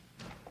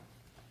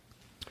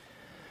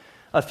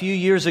A few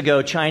years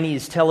ago,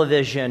 Chinese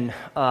television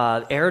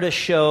aired a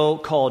show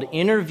called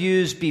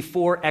Interviews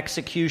Before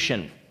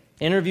Execution.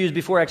 Interviews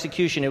Before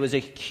Execution. It was a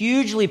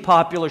hugely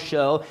popular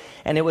show,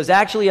 and it was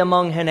actually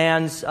among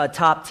Hanan's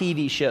top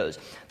TV shows.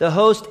 The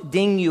host,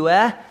 Ding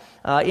Yue,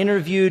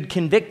 interviewed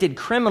convicted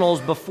criminals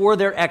before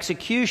their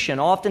execution,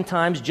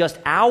 oftentimes just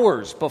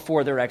hours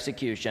before their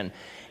execution,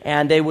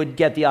 and they would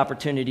get the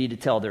opportunity to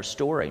tell their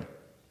story.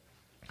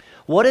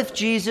 What if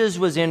Jesus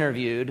was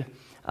interviewed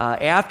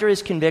after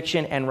his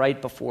conviction and right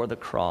before the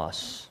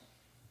cross?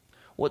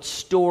 What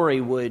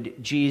story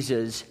would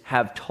Jesus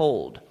have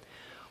told?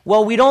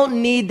 Well, we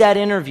don't need that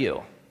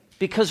interview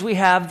because we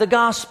have the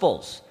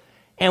Gospels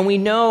and we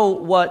know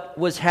what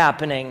was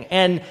happening.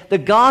 And the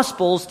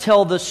Gospels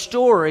tell the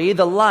story,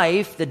 the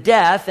life, the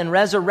death, and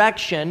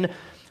resurrection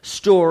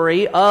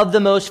story of the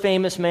most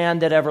famous man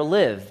that ever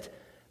lived.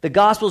 The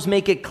Gospels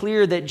make it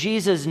clear that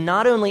Jesus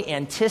not only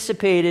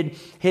anticipated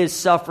his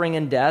suffering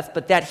and death,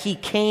 but that he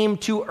came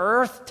to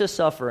earth to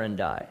suffer and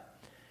die.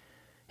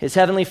 His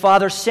heavenly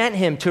Father sent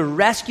him to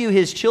rescue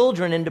his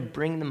children and to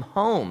bring them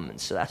home.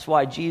 And so that's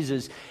why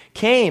Jesus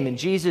came. And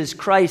Jesus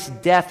Christ's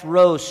death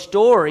row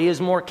story is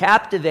more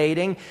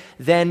captivating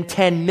than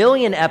 10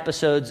 million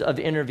episodes of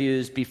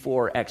Interviews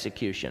Before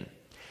Execution.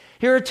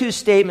 Here are two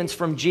statements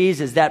from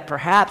Jesus that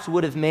perhaps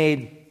would have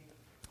made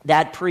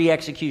that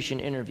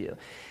pre-execution interview.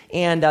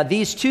 And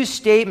these two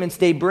statements,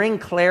 they bring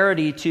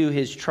clarity to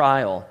his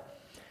trial,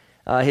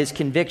 his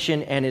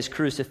conviction, and his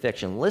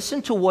crucifixion.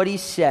 Listen to what he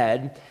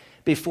said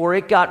before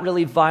it got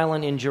really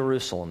violent in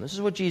Jerusalem. This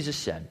is what Jesus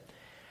said.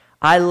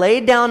 I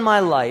laid down my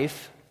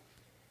life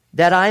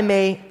that I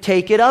may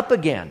take it up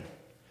again.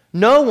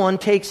 No one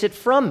takes it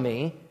from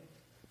me,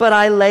 but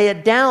I lay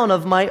it down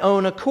of my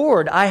own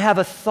accord. I have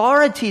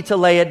authority to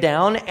lay it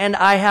down, and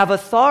I have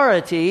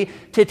authority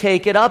to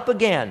take it up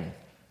again.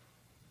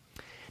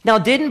 Now,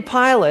 didn't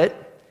Pilate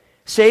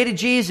say to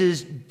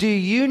Jesus, do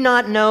you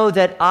not know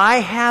that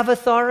I have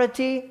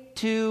authority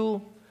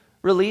to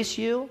release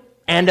you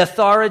and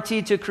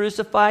authority to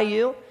crucify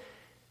you?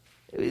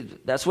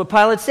 That's what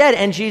Pilate said,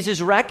 and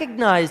Jesus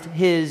recognized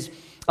his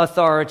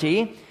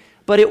authority,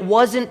 but it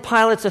wasn't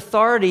Pilate's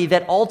authority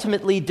that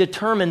ultimately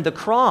determined the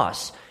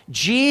cross.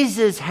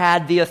 Jesus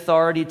had the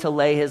authority to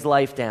lay his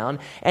life down,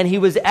 and he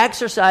was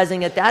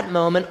exercising at that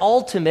moment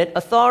ultimate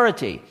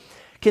authority.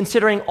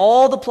 Considering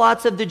all the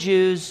plots of the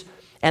Jews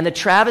and the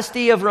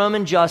travesty of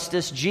Roman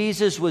justice,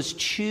 Jesus was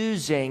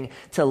choosing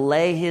to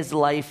lay his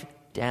life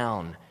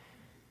down,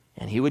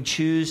 and he would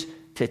choose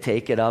to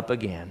take it up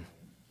again.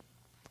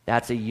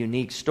 That's a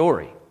unique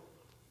story.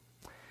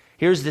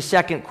 Here's the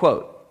second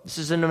quote. This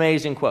is an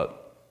amazing quote.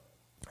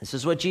 This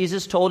is what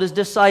Jesus told his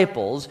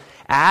disciples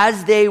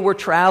as they were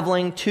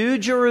traveling to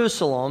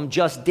Jerusalem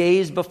just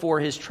days before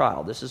his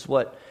trial. This is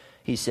what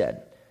he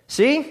said.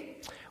 See,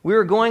 we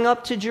are going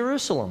up to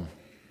Jerusalem.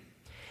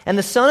 And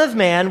the Son of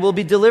Man will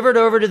be delivered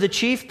over to the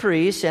chief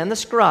priests and the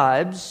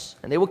scribes,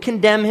 and they will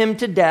condemn him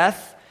to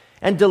death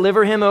and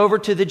deliver him over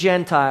to the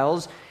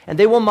Gentiles, and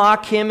they will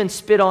mock him and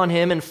spit on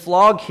him and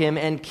flog him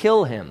and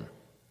kill him.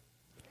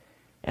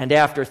 And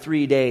after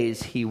 3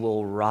 days he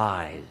will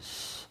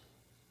rise.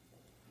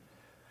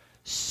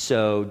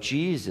 So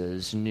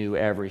Jesus knew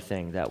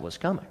everything that was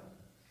coming.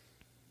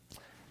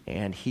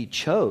 And he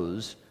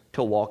chose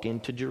to walk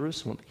into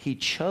Jerusalem. He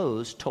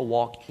chose to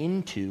walk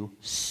into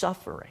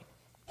suffering.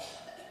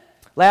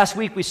 Last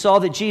week we saw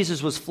that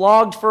Jesus was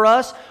flogged for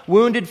us,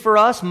 wounded for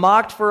us,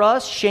 mocked for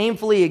us,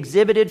 shamefully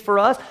exhibited for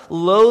us,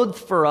 loathed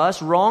for us,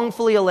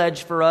 wrongfully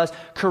alleged for us,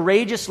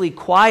 courageously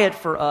quiet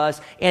for us,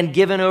 and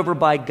given over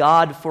by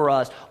God for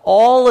us.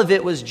 All of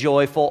it was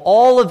joyful,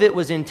 all of it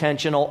was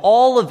intentional,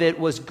 all of it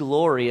was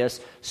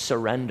glorious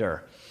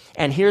surrender.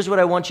 And here's what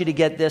I want you to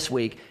get this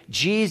week.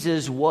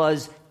 Jesus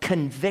was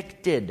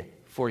convicted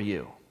for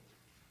you.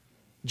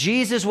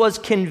 Jesus was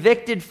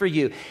convicted for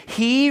you.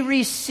 He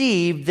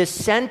received the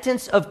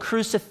sentence of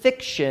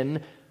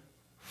crucifixion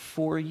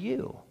for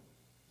you.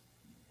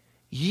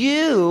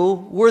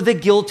 You were the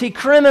guilty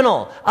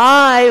criminal.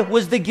 I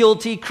was the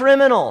guilty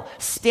criminal,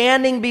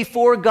 standing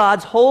before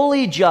God's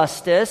holy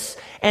justice,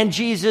 and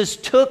Jesus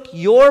took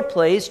your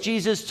place.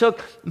 Jesus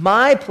took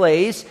my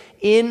place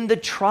in the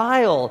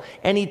trial,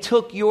 and he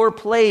took your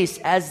place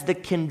as the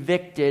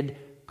convicted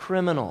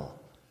criminal,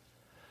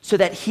 so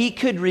that he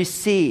could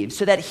receive,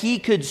 so that he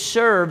could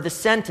serve the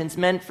sentence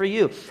meant for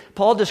you.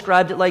 Paul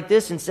described it like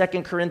this in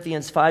 2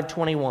 Corinthians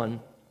 5:21.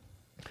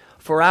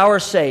 For our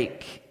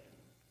sake,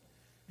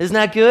 isn't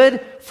that good?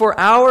 For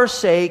our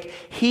sake,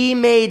 he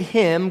made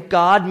him,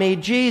 God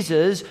made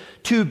Jesus,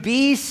 to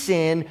be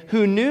sin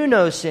who knew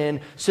no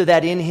sin, so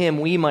that in him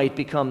we might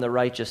become the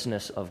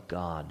righteousness of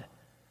God.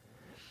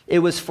 It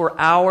was for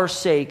our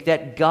sake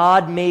that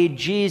God made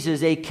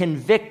Jesus a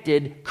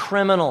convicted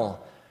criminal.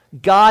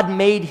 God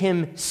made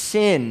him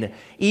sin,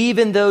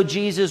 even though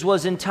Jesus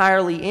was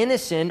entirely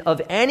innocent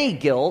of any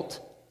guilt.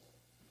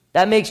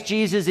 That makes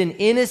Jesus an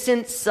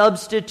innocent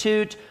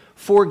substitute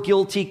for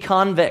guilty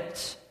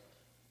convicts.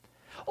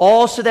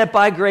 All so that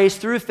by grace,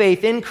 through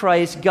faith in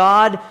Christ,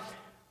 God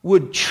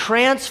would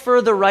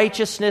transfer the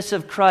righteousness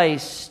of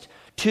Christ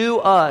to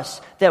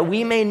us, that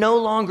we may no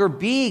longer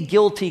be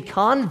guilty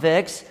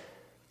convicts,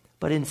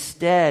 but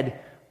instead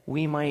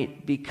we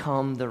might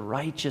become the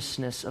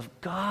righteousness of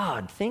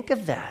God. Think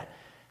of that.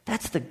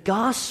 That's the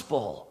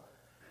gospel.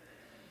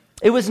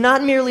 It was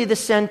not merely the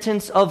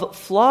sentence of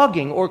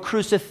flogging or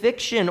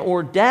crucifixion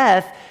or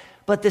death,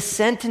 but the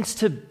sentence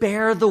to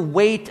bear the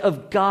weight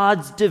of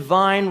God's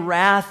divine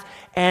wrath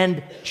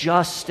and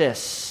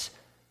justice.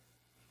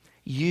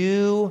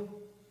 You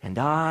and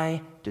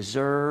I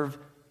deserve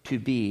to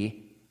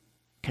be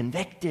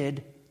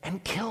convicted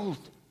and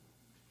killed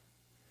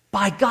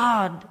by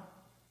God.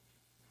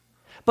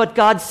 But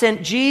God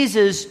sent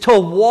Jesus to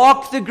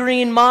walk the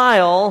green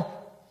mile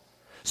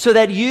so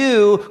that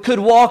you could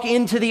walk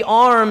into the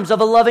arms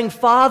of a loving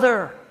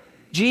Father.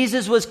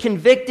 Jesus was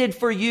convicted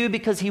for you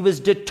because he was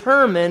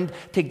determined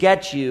to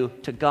get you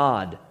to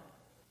God.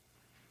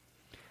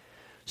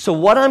 So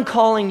what I'm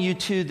calling you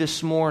to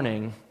this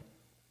morning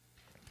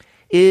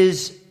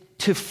is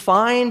to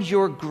find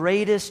your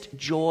greatest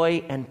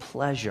joy and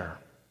pleasure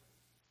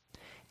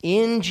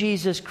in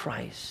Jesus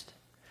Christ,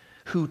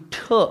 who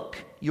took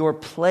your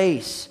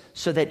place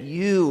so that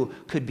you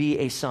could be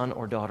a son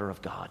or daughter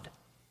of God.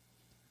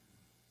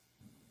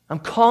 I'm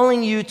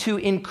calling you to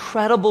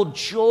incredible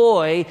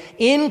joy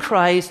in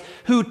Christ,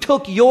 who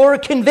took your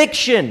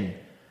conviction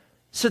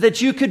so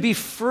that you could be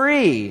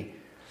free.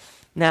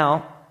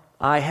 Now,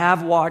 I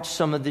have watched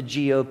some of the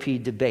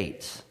GOP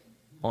debates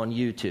on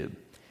YouTube.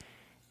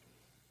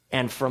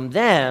 And from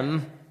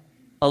them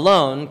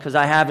alone, because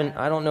I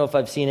don't know if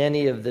I've seen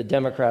any of the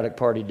Democratic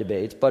Party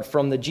debates, but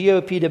from the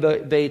GOP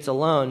debates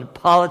alone,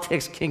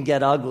 politics can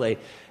get ugly.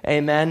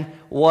 Amen?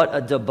 What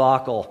a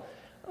debacle.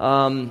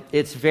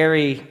 It's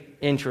very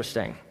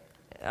interesting.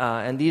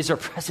 And these are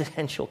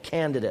presidential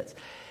candidates.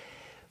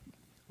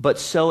 But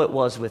so it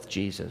was with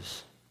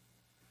Jesus.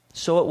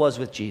 So it was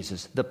with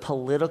Jesus. The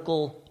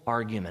political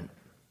argument.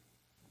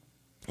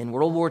 In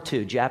World War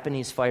II,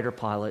 Japanese fighter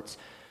pilots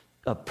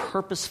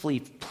purposefully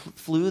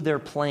flew their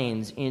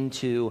planes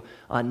into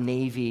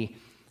Navy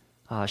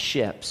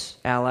ships,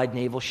 Allied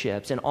naval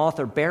ships. And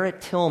author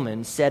Barrett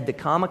Tillman said the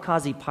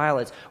kamikaze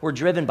pilots were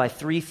driven by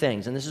three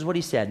things. And this is what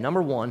he said.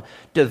 Number one,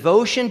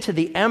 devotion to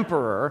the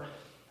emperor,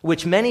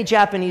 which many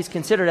Japanese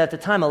considered at the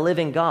time a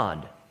living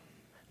god.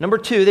 Number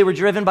two, they were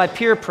driven by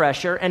peer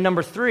pressure. And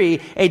number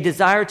three, a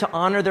desire to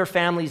honor their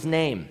family's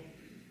name.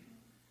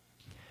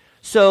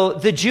 So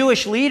the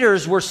Jewish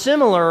leaders were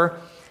similar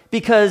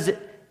because,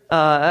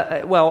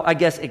 I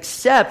guess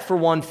except for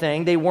one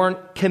thing, they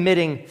weren't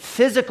committing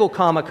physical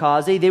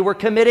kamikaze, they were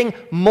committing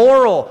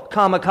moral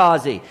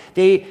kamikaze.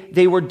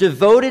 They were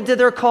devoted to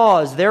their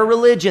cause, their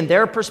religion,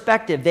 their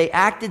perspective. They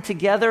acted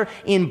together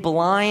in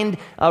blind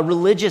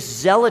religious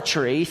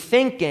zealotry,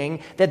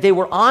 thinking that they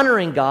were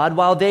honoring God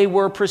while they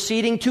were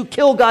proceeding to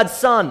kill God's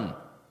Son.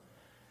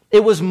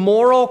 It was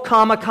moral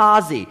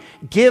kamikaze.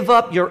 Give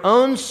up your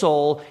own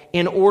soul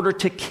in order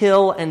to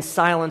kill and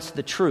silence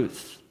the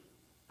truth.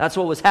 That's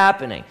what was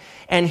happening.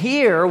 And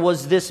here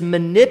was this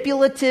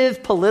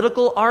manipulative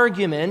political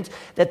argument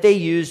that they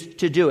used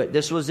to do it.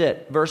 This was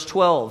it. Verse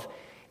 12.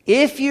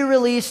 If you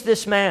release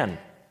this man,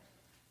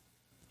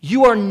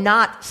 you are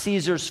not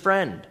Caesar's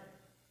friend.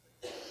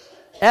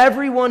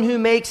 Everyone who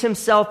makes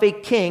himself a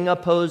king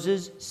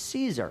opposes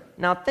Caesar.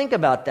 Now think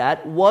about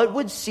that. What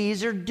would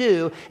Caesar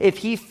do if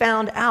he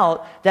found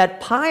out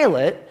that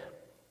Pilate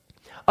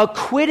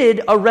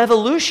acquitted a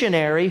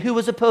revolutionary who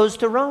was opposed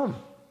to Rome?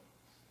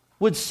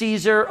 Would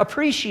Caesar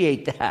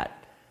appreciate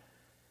that?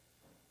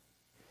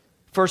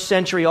 First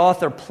century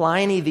author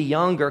Pliny the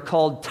Younger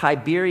called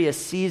Tiberius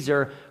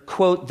Caesar,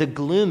 quote, the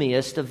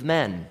gloomiest of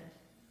men.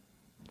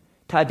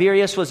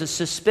 Tiberius was a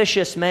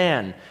suspicious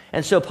man,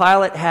 and so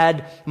Pilate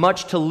had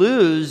much to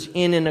lose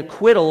in an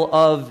acquittal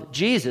of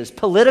Jesus.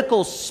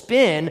 Political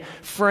spin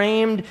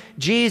framed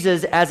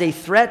Jesus as a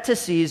threat to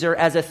Caesar,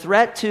 as a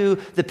threat to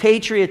the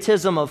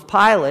patriotism of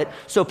Pilate,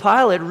 so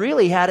Pilate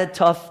really had a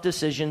tough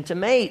decision to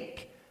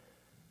make.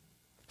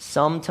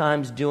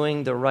 Sometimes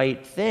doing the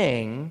right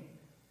thing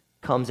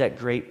comes at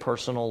great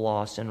personal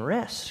loss and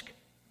risk.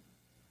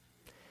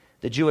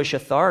 The Jewish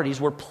authorities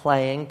were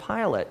playing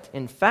Pilate.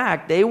 In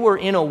fact, they were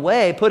in a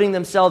way putting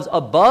themselves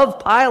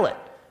above Pilate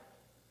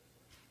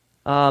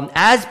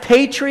as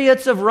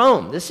patriots of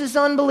Rome. This is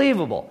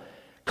unbelievable.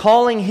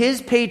 Calling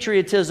his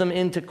patriotism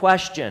into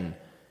question,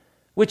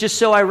 which is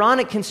so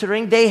ironic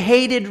considering they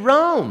hated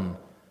Rome.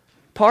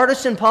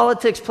 Partisan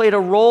politics played a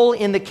role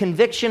in the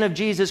conviction of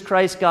Jesus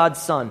Christ,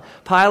 God's Son.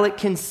 Pilate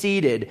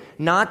conceded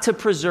not to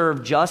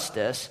preserve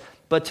justice,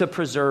 but to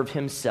preserve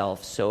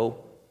himself.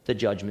 So, the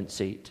judgment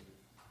seat.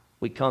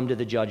 We come to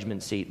the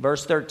judgment seat.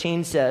 Verse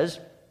 13 says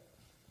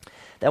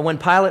that when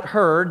Pilate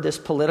heard this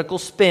political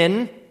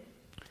spin,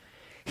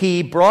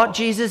 he brought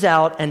Jesus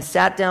out and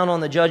sat down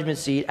on the judgment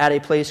seat at a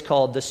place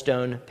called the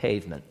Stone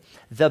Pavement,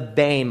 the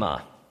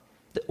Bema,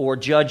 or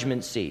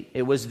judgment seat.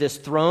 It was this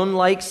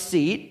throne-like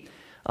seat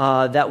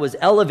that was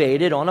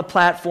elevated on a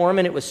platform,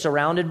 and it was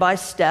surrounded by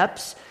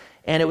steps.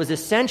 And it was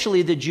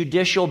essentially the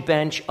judicial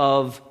bench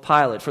of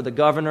Pilate for the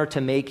governor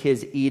to make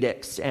his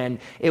edicts. And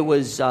it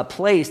was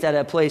placed at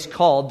a place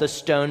called the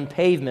Stone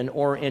Pavement,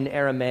 or in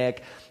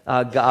Aramaic,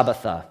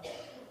 Gabbatha.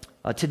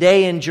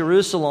 Today in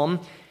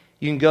Jerusalem,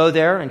 you can go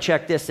there and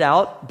check this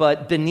out,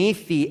 but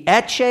beneath the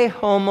Ecce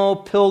Homo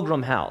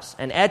Pilgrim House,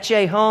 and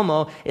Ecce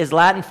Homo is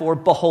Latin for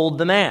behold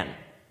the man,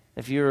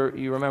 if you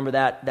remember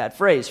that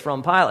phrase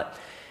from Pilate.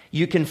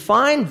 You can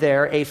find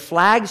there a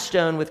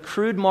flagstone with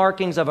crude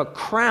markings of a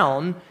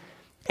crown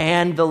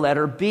and the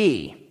letter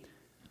B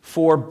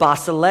for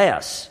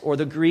basileus, or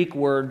the Greek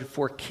word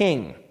for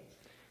king.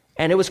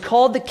 And it was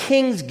called the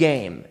King's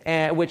Game,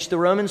 which the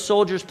Roman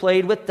soldiers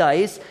played with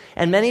dice,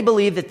 and many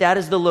believe that that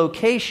is the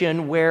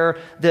location where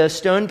the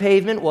stone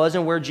pavement was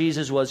and where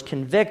Jesus was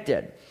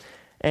convicted.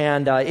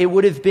 And it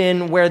would have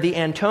been where the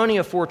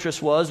Antonia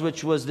Fortress was,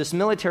 which was this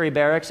military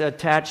barracks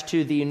attached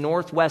to the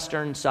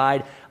northwestern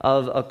side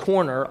of a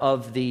corner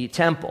of the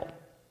temple.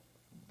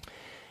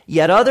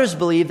 Yet others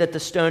believe that the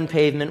stone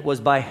pavement was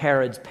by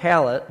Herod's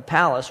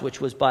palace, which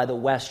was by the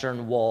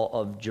western wall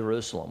of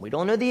Jerusalem. We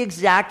don't know the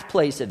exact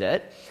place of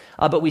it,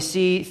 but we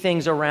see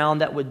things around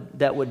that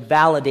would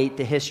validate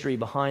the history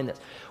behind this.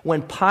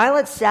 When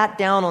Pilate sat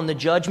down on the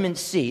judgment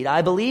seat,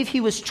 I believe he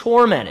was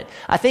tormented.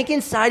 I think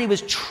inside he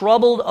was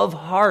troubled of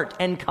heart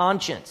and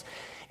conscience.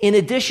 In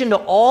addition to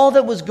all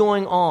that was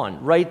going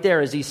on right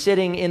there as he's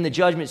sitting in the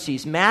judgment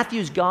seat,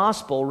 Matthew's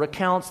gospel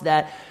recounts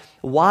that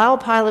while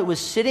Pilate was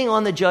sitting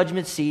on the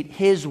judgment seat,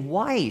 his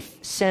wife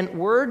sent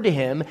word to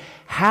him,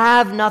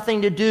 "Have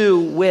nothing to do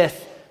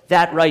with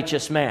that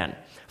righteous man,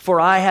 for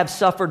I have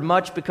suffered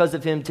much because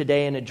of him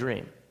today in a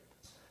dream."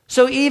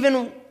 So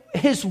even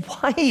his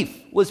wife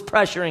was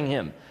pressuring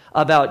him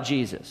about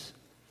Jesus.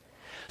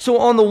 So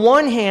on the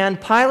one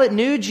hand, Pilate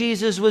knew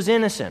Jesus was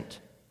innocent.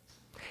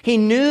 He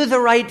knew the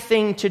right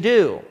thing to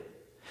do.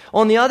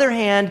 On the other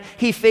hand,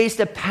 he faced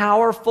a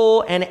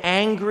powerful and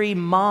angry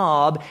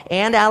mob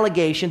and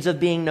allegations of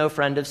being no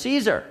friend of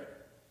Caesar.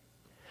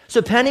 So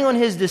depending on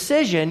his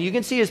decision, you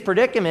can see his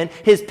predicament.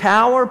 His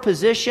power,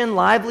 position,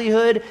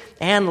 livelihood,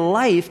 and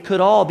life could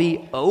all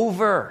be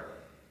over.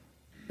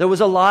 There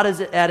was a lot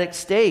at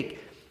stake.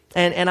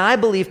 And I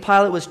believe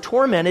Pilate was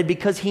tormented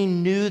because he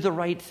knew the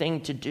right thing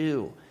to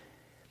do.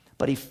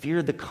 But he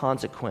feared the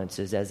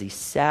consequences. As he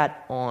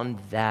sat on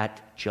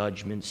that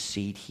judgment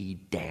seat, he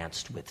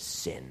danced with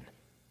sin.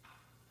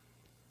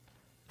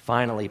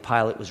 Finally,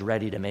 Pilate was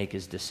ready to make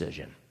his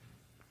decision.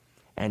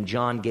 And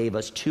John gave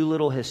us two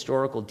little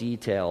historical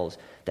details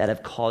that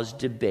have caused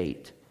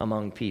debate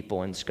among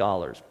people and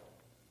scholars.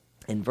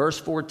 In verse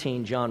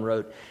 14, John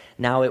wrote,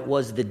 "Now it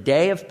was the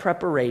day of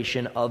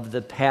preparation of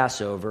the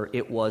Passover.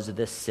 It was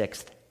the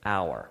 6th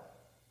hour."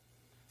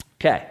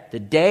 Okay, the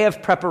day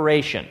of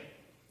preparation.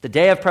 The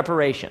day of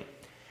preparation.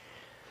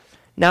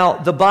 Now,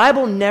 the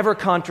Bible never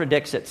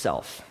contradicts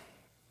itself.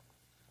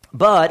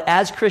 But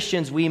as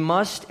Christians, we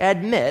must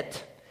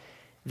admit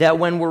that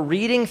when we're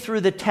reading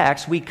through the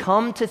text, we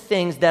come to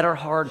things that are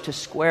hard to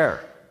square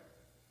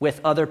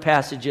with other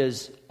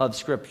passages of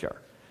Scripture.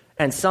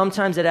 And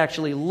sometimes it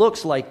actually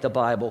looks like the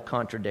Bible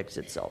contradicts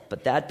itself.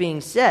 But that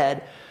being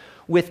said,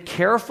 with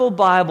careful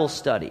Bible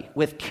study,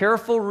 with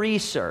careful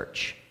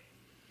research,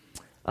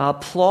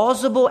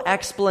 plausible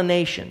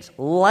explanations,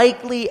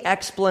 likely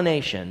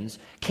explanations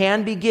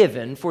can be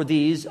given for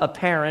these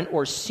apparent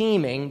or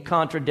seeming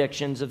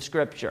contradictions of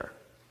Scripture.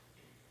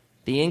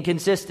 The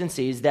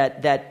inconsistencies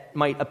that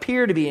might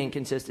appear to be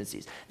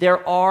inconsistencies.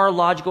 There are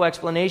logical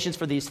explanations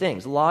for these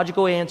things.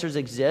 Logical answers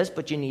exist,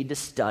 but you need to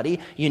study,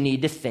 you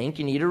need to think,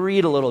 you need to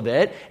read a little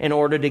bit in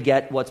order to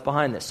get what's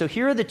behind this. So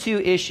here are the two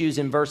issues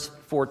in verse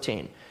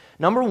 14.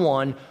 Number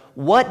one,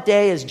 what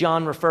day is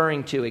John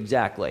referring to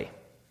exactly?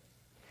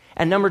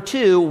 And number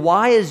two,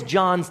 why is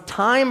John's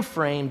time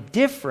frame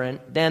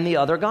different than the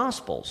other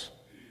Gospels?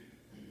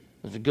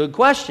 Those are good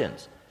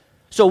questions.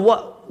 So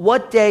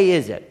what day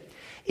is it?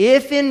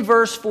 If in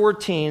verse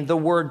 14 the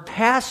word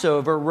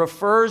Passover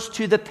refers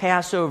to the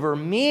Passover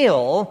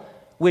meal,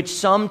 which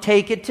some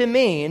take it to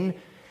mean,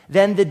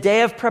 then the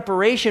day of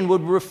preparation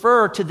would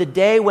refer to the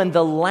day when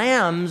the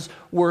lambs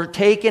were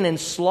taken and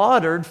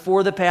slaughtered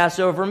for the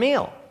Passover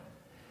meal.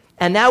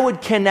 And that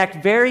would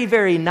connect very,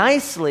 very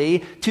nicely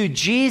to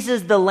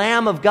Jesus, the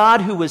Lamb of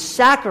God, who was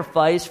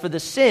sacrificed for the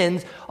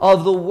sins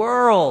of the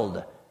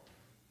world,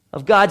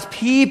 of God's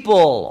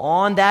people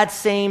on that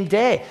same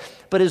day.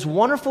 But as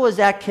wonderful as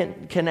that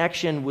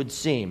connection would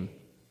seem,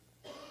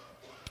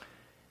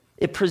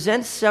 it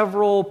presents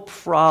several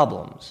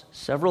problems,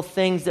 several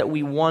things that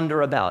we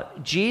wonder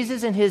about.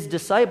 Jesus and his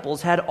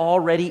disciples had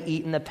already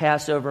eaten the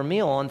Passover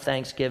meal on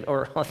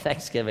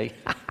Thanksgiving.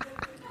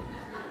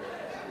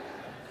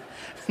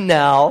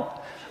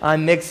 Now,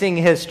 I'm mixing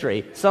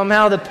history.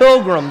 Somehow the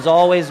pilgrims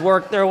always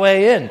work their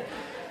way in.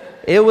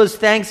 It was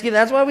Thanksgiving.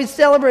 That's why we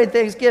celebrate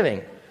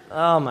Thanksgiving.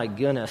 Oh, my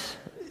goodness.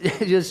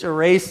 Just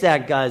erase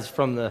that, guys,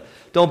 from the...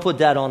 Don't put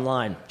that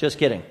online. Just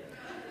kidding.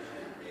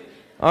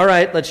 All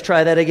right, let's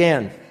try that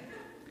again.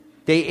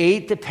 They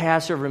ate the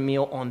Passover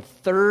meal on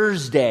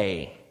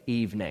Thursday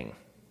evening.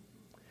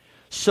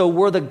 So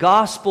were the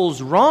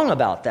Gospels wrong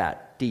about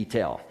that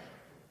detail?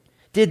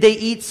 Did they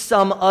eat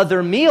some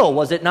other meal?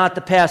 Was it not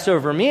the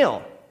Passover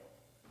meal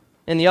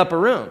in the upper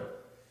room?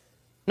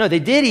 No, they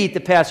did eat the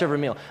Passover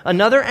meal.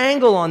 Another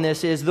angle on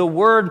this is the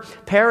word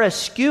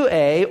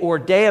Paraskeue, or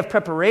day of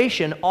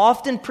preparation,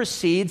 often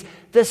precedes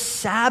the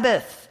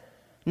Sabbath,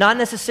 not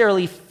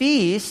necessarily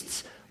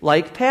feasts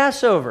like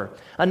Passover.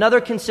 Another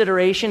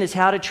consideration is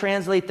how to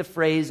translate the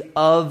phrase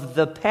of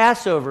the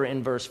Passover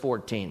in verse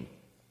 14.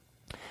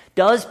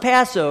 Does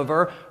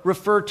Passover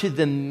refer to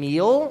the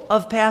meal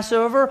of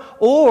Passover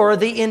or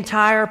the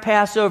entire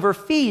Passover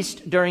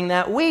feast during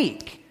that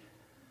week?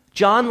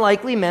 John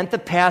likely meant the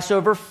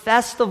Passover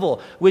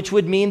festival, which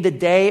would mean the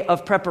day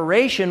of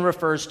preparation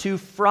refers to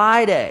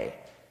Friday,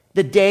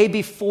 the day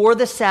before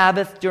the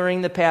Sabbath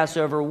during the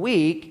Passover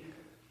week,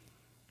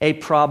 a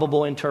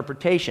probable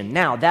interpretation.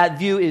 Now, that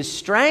view is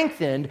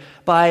strengthened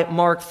by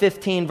Mark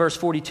 15, verse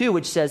 42,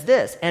 which says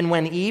this, "And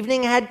when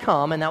evening had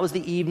come," and that was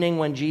the evening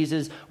when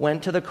Jesus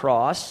went to the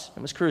cross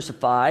and was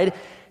crucified,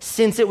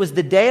 "since it was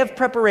the day of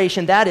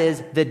preparation," that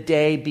is, the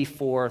day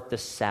before the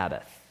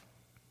Sabbath.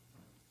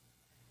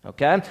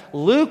 Okay?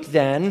 Luke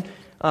then,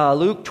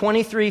 Luke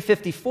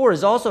 23:54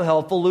 is also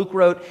helpful. Luke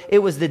wrote, "It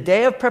was the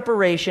day of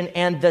preparation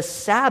and the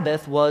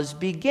Sabbath was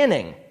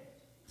beginning."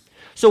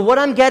 So what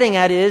I'm getting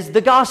at is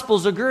the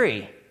Gospels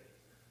agree.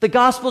 The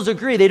Gospels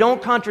agree. They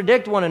don't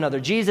contradict one another.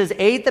 Jesus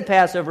ate the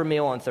Passover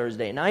meal on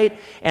Thursday night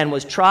and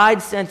was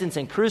tried, sentenced,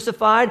 and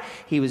crucified.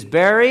 He was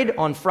buried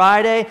on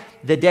Friday,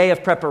 the day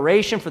of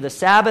preparation for the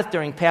Sabbath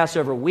during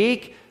Passover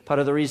week. Part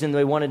of the reason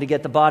they wanted to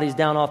get the bodies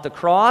down off the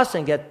cross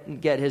and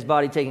get his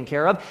body taken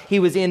care of. He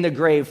was in the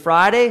grave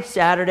Friday,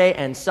 Saturday,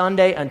 and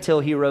Sunday until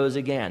he rose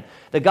again.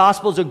 The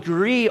Gospels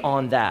agree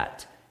on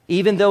that,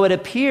 even though it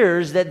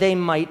appears that they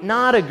might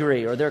not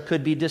agree or there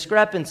could be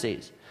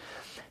discrepancies.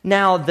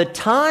 Now, the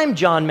time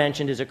John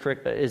mentioned is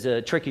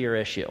a trickier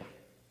issue.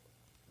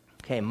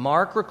 Okay,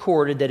 Mark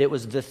recorded that it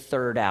was the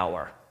third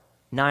hour,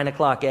 9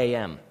 o'clock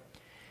a.m.,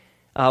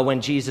 when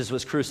Jesus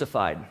was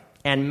crucified.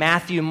 And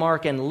Matthew,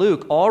 Mark, and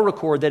Luke all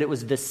record that it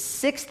was the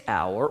 6th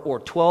hour, or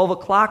 12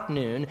 o'clock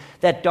noon,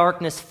 that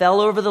darkness fell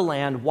over the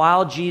land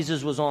while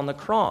Jesus was on the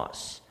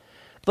cross.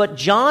 But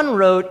John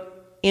wrote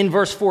in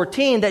verse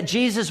 14 that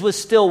Jesus was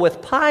still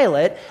with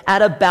Pilate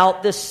at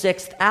about the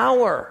 6th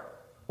hour,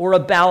 or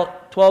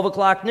about 12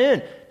 o'clock noon.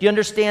 Do you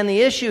understand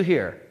the issue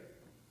here?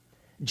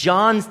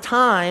 John's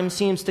time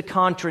seems to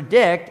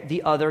contradict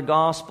the other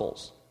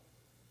Gospels.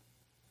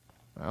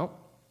 Well,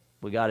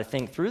 we got to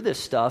think through this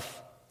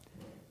stuff.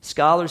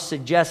 Scholars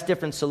suggest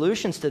different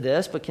solutions to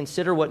this, but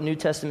consider what New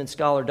Testament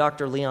scholar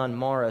Dr. Leon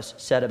Morris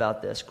said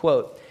about this.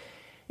 Quote,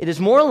 "It is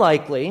more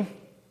likely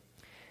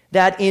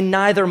that in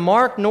neither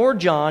Mark nor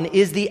John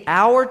is the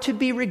hour to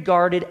be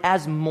regarded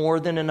as more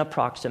than an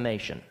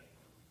approximation.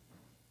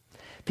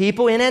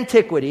 People in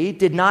antiquity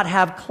did not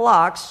have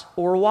clocks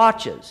or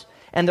watches,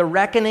 and the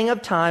reckoning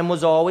of time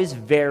was always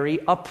very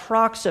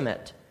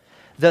approximate.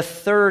 The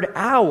third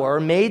hour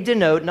may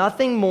denote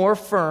nothing more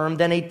firm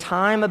than a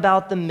time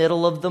about the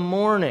middle of the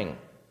morning,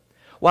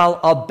 while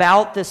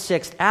about the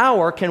 6th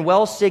hour can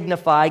well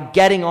signify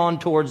getting on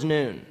towards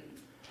noon.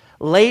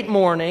 Late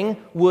morning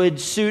would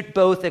suit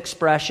both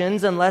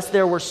expressions unless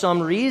there were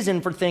some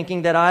reason for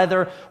thinking that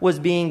either was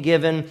being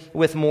given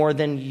with more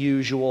than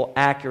usual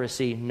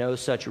accuracy. No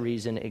such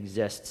reason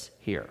exists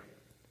here."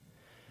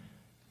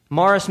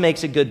 Morris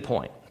makes a good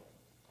point.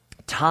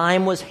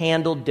 Time was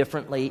handled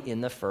differently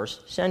in the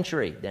first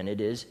century than it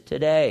is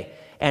today.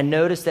 And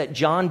notice that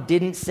John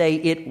didn't say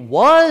it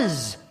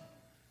was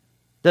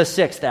the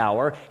 6th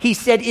hour. He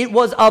said it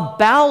was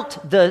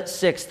about the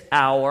 6th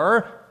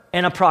hour,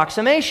 an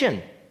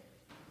approximation.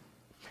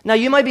 Now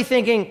you might be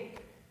thinking,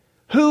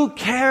 who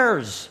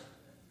cares?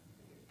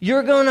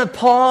 You're going to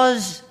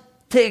pause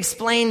to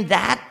explain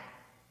that?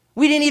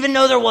 We didn't even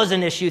know there was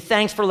an issue.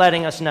 Thanks for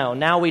letting us know.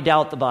 Now we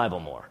doubt the Bible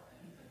more.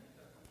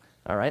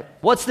 All right,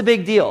 what's the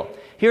big deal?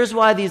 Here's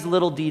why these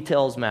little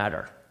details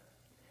matter.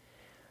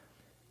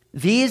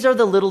 These are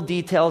the little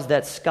details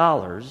that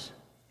scholars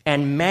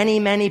and many,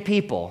 many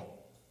people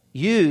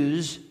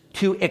use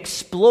to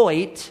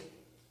exploit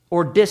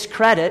or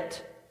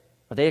discredit,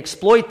 or they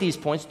exploit these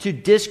points to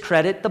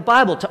discredit the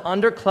Bible, to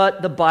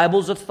undercut the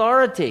Bible's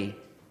authority.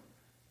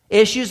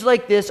 Issues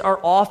like this are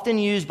often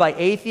used by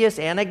atheists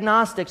and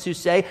agnostics who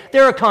say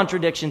there are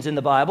contradictions in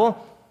the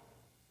Bible.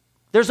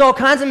 There's all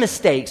kinds of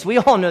mistakes. We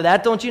all know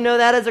that. Don't you know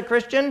that as a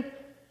Christian?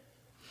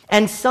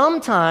 And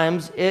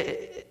sometimes,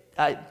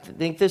 I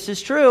think this is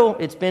true,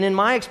 it's been in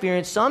my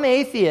experience, some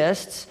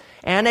atheists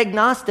and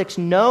agnostics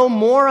know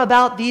more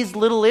about these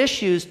little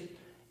issues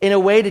in a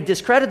way to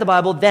discredit the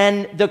Bible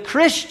than the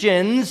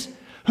Christians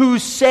who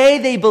say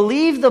they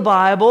believe the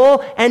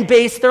Bible and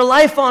base their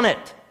life on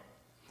it.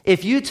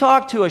 If you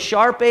talk to a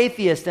sharp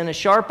atheist and a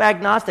sharp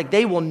agnostic,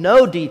 they will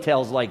know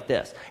details like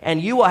this, and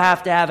you will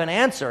have to have an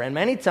answer. And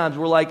many times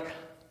we're like,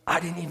 I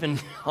didn't even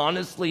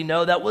honestly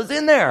know that was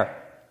in there.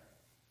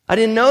 I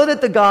didn't know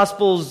that the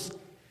Gospels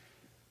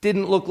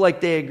didn't look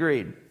like they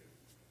agreed.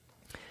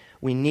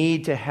 We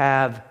need to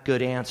have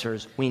good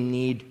answers. We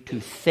need to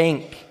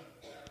think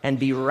and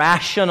be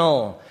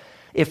rational.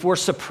 If we're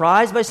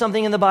surprised by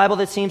something in the Bible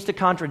that seems to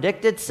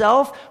contradict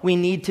itself, we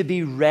need to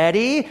be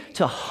ready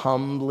to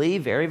humbly,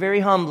 very, very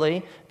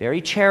humbly,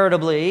 very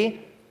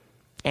charitably,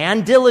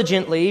 and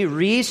diligently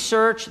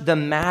research the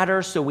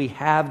matter so we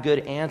have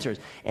good answers.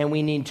 And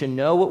we need to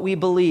know what we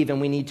believe,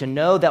 and we need to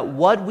know that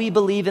what we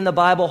believe in the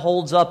Bible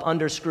holds up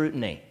under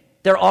scrutiny.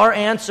 There are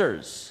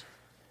answers.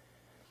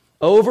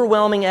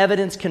 Overwhelming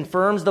evidence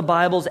confirms the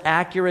Bible's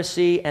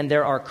accuracy, and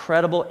there are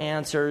credible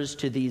answers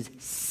to these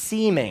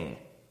seeming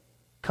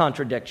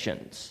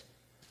contradictions.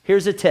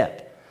 Here's a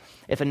tip.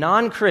 If a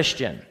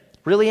non-Christian,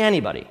 really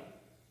anybody,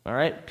 all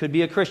right, could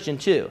be a Christian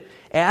too,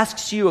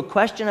 asks you a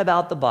question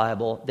about the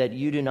Bible that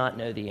you do not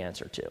know the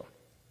answer to,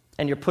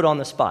 and you're put on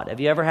the spot. Have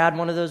you ever had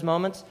one of those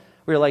moments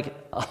where you're like,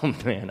 oh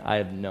man, I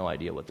have no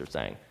idea what they're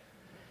saying.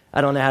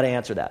 I don't know how to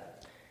answer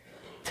that.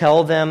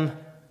 Tell them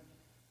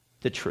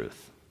the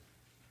truth.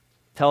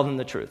 Tell them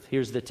the truth.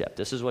 Here's the tip.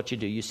 This is what you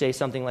do. You say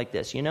something like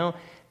this.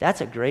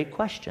 That's a great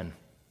question.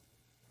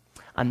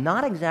 I'm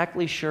not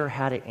exactly sure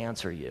how to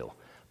answer you,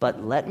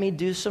 but let me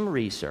do some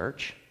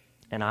research,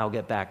 and I'll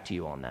get back to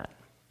you on that.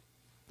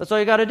 That's all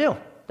you got to do.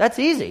 That's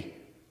easy.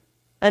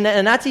 And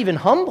that's even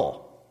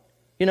humble.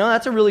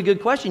 That's a really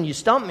good question. You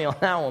stumped me on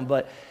that one,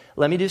 but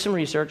let me do some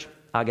research.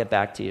 I'll get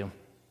back to you.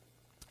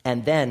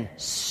 And then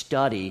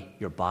study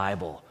your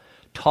Bible.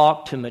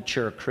 Talk to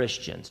mature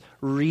Christians.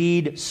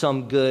 Read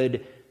some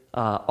good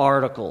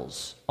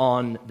articles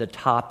on the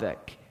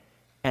topic,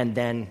 and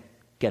then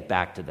get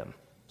back to them.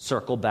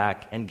 Circle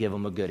back and give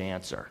them a good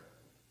answer.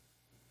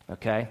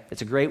 Okay?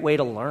 It's a great way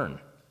to learn.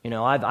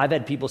 I've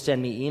had people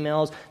send me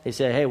emails. They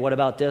say, hey, what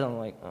about this? I'm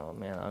like, oh,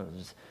 man.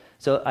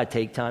 So I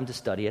take time to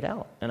study it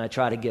out, and I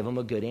try to give them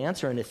a good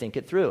answer and to think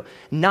it through.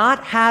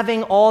 Not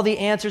having all the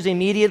answers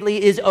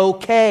immediately is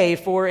okay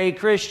for a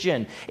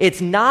Christian.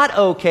 It's not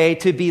okay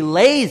to be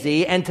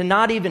lazy and to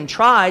not even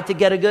try to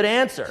get a good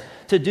answer,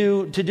 to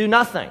do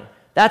nothing.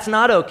 That's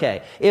not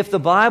okay. If the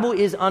Bible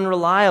is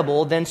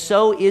unreliable, then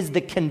so is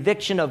the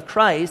conviction of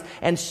Christ,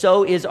 and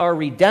so is our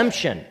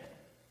redemption.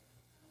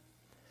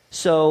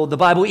 So the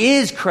Bible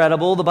is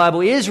credible, the Bible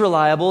is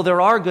reliable,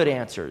 there are good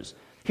answers.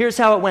 Here's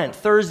how it went.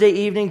 Thursday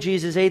evening,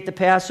 Jesus ate the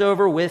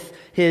Passover with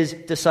his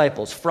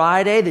disciples.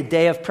 Friday, the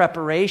day of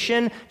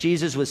preparation,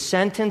 Jesus was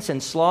sentenced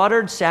and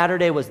slaughtered.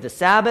 Saturday was the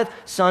Sabbath.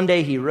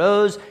 Sunday, he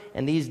rose.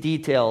 And these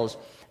details,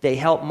 they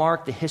help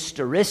mark the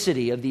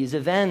historicity of these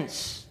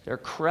events. They're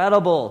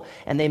credible,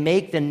 and they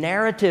make the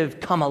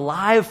narrative come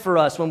alive for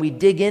us when we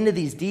dig into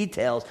these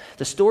details.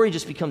 The story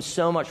just becomes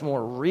so much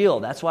more real.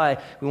 That's why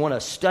we want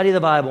to study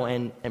the Bible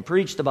and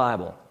preach the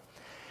Bible.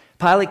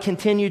 Pilate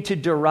continued to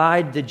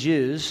deride the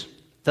Jews,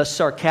 the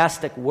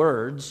sarcastic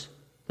words.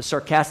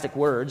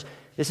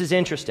 This is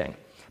interesting.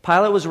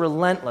 Pilate was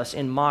relentless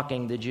in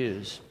mocking the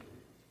Jews.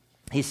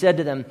 He said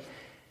to them,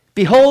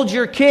 "Behold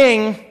your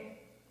king.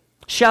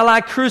 Shall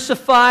I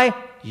crucify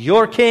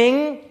your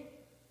king?"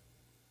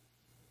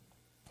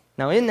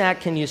 Now in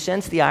that, can you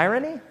sense the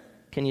irony?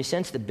 Can you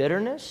sense the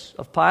bitterness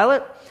of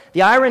Pilate?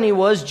 The irony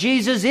was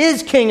Jesus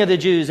is king of the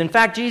Jews. In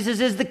fact,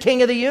 Jesus is the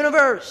king of the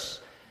universe.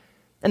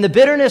 And the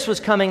bitterness was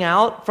coming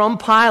out from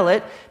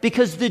Pilate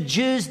because the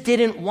Jews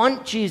didn't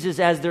want Jesus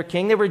as their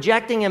king. They were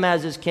rejecting him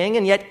as his king,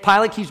 and yet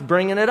Pilate keeps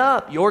bringing it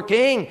up. Your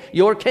king,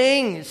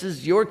 this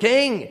is your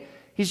king.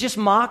 He's just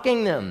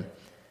mocking them.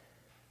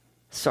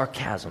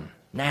 Sarcasm,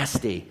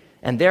 nasty.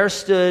 And there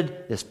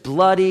stood this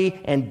bloody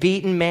and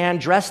beaten man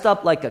dressed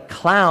up like a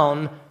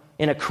clown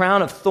in a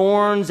crown of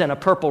thorns and a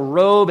purple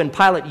robe, and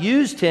Pilate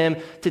used him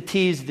to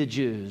tease the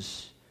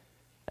Jews.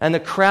 And the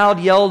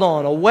crowd yelled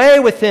on, away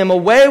with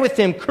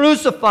him,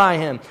 crucify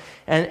him.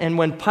 And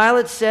when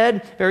Pilate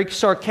said, very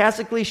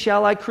sarcastically,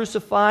 shall I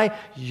crucify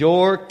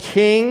your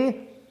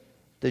king?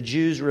 The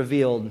Jews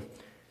revealed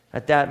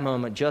at that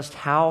moment just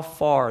how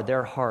far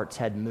their hearts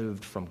had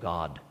moved from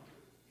God.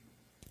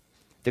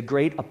 The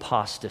great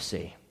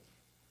apostasy.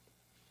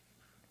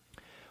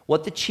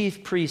 What the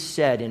chief priest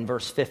said in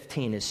verse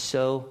 15 is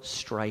so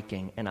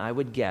striking, and I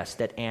would guess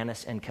that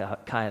Annas and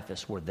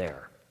Caiaphas were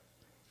there.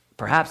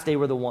 Perhaps they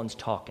were the ones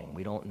talking.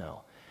 We don't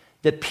know.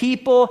 The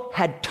people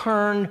had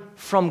turned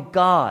from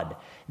God.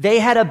 They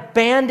had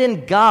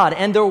abandoned God,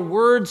 and their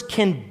words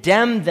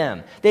condemned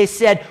them. They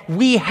said,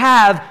 we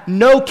have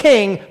no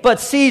king but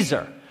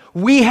Caesar.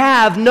 We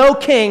have no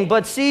king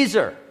but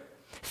Caesar.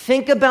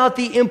 Think about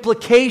the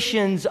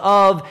implications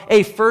of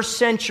a first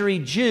century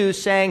Jew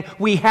saying,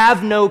 we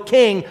have no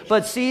king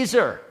but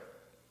Caesar.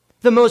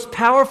 The most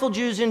powerful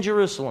Jews in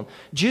Jerusalem,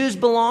 Jews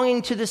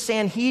belonging to the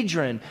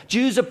Sanhedrin,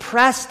 Jews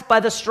oppressed by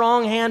the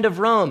strong hand of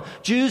Rome,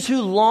 Jews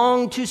who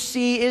longed to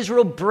see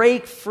Israel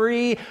break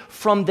free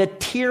from the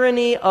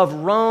tyranny of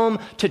Rome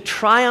to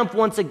triumph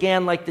once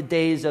again like the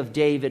days of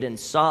David and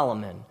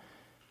Solomon,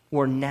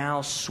 were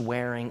now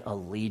swearing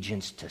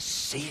allegiance to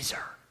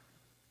Caesar.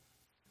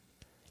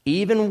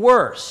 Even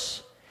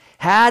worse,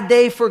 had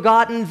they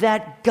forgotten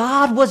that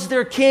God was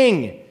their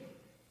king,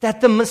 that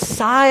the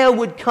Messiah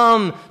would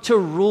come to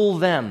rule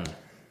them.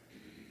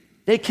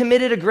 They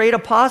committed a great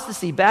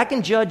apostasy. Back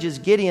in Judges,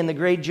 Gideon, the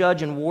great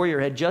judge and warrior,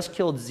 had just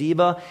killed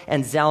Zebah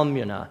and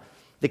Zalmunna,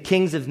 the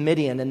kings of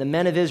Midian. And the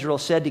men of Israel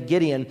said to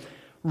Gideon,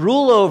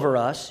 "Rule over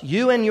us,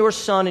 you and your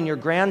son and your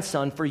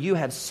grandson, for you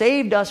have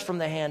saved us from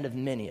the hand of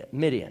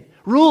Midian.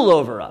 Rule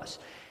over us."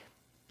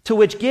 To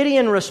which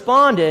Gideon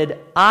responded,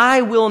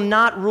 "I will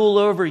not rule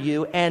over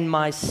you, and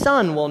my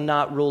son will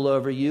not rule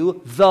over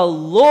you. The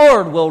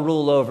Lord will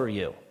rule over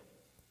you."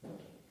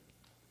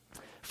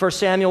 1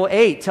 Samuel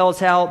 8 tells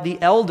how the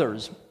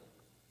elders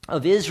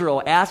of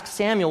Israel asked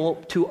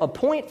Samuel to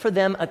appoint for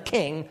them a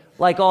king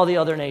like all the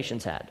other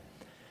nations had.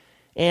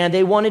 And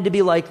they wanted to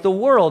be like the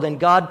world. And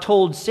God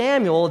told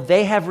Samuel,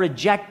 "They have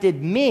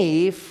rejected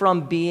me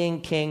from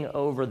being king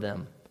over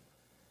them."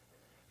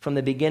 From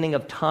the beginning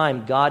of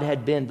time, God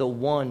had been the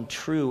one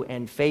true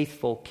and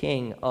faithful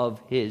king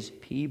of his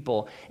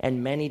people.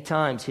 And many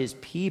times his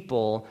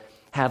people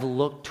have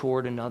looked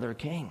toward another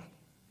king.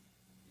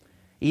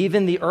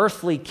 Even the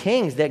earthly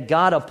kings that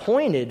God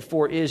appointed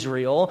for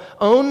Israel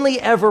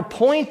only ever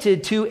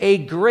pointed to a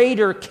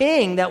greater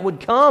king that would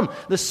come,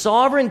 the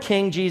sovereign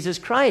king, Jesus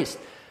Christ.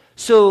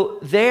 So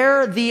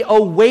there, the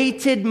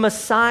awaited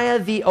Messiah,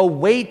 the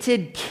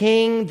awaited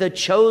king, the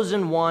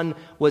chosen one,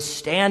 was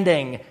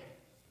standing,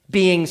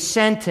 being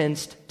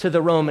sentenced to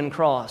the Roman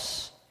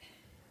cross.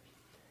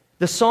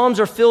 The Psalms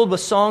are filled with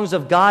songs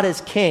of God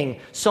as king.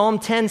 Psalm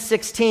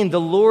 10:16, "The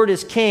Lord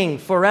is king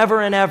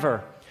forever and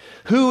ever.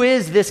 Who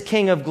is this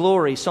King of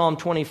glory?" Psalm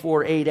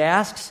 24:8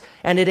 asks,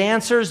 and it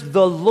answers,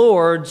 "The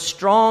Lord,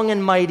 strong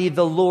and mighty,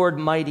 the Lord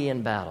mighty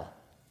in battle."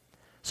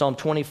 Psalm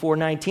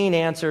 24:19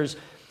 answers,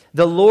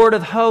 "The Lord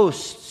of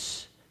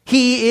hosts,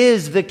 he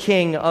is the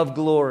King of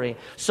glory."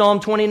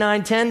 Psalm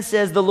 29:10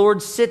 says, "The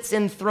Lord sits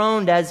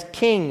enthroned as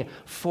king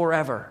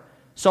forever."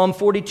 Psalm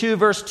 42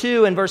 verse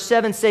 2 and verse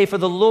 7 say, "For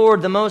the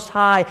Lord, the Most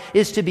High,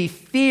 is to be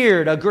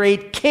feared, a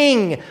great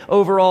king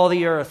over all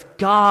the earth.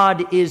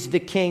 God is the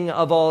king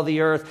of all the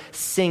earth.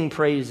 Sing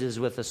praises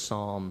with a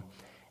psalm."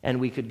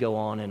 And we could go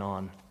on and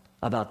on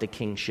about the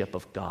kingship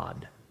of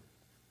God.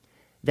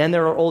 Then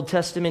there are Old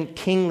Testament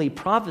kingly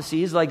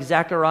prophecies like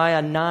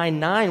Zechariah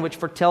 9:9, which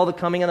foretell the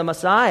coming of the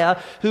Messiah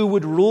who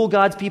would rule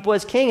God's people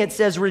as king. It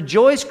says,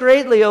 "Rejoice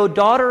greatly, O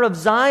daughter of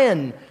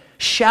Zion.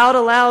 Shout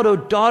aloud, O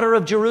daughter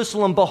of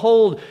Jerusalem.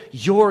 Behold,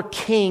 your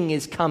king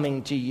is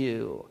coming to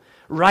you.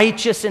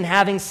 Righteous and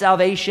having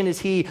salvation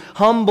is he,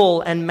 humble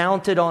and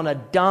mounted on a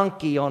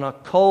donkey, on a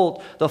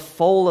colt, the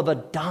foal of a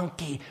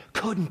donkey."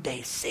 Couldn't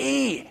they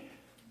see?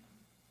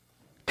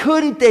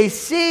 Couldn't they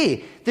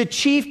see? The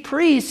chief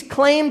priests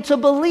claimed to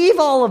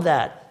believe all of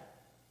that.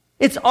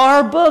 It's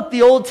our book.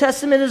 The Old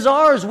Testament is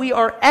ours. We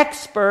are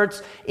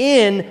experts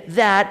in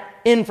that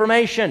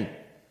information.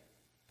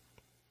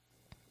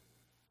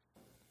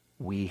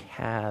 We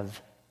have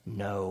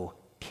no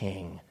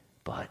king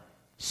but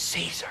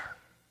Caesar.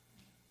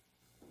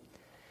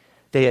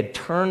 They had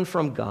turned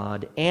from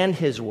God and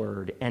his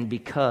word, and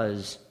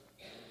because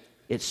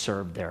it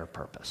served their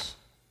purpose,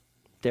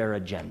 their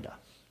agenda,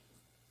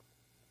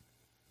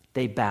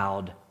 they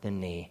bowed the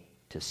knee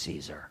to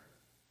Caesar.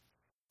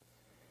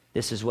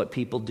 This is what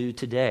people do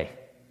today,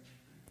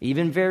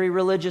 even very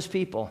religious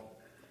people.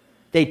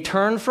 They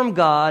turn from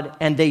God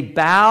and they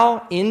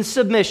bow in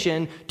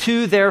submission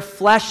to their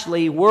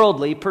fleshly,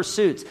 worldly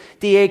pursuits.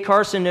 D.A.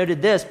 Carson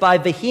noted this: by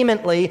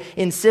vehemently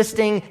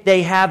insisting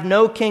they have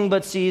no king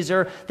but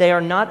Caesar, they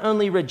are not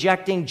only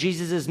rejecting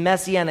Jesus'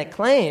 messianic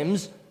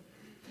claims,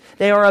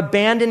 they are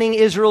abandoning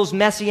Israel's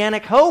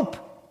messianic hope.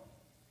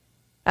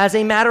 As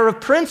a matter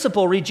of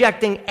principle,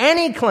 rejecting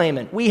any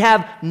claimant, we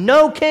have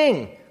no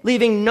king,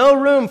 leaving no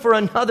room for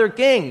another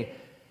king.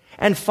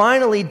 And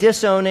finally,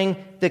 disowning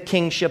the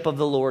kingship of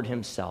the Lord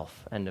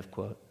himself. End of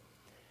quote.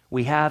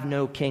 We have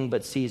no king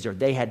but Caesar.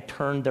 They had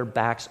turned their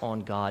backs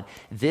on God.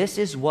 This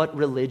is what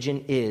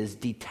religion is,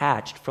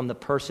 detached from the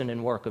person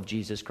and work of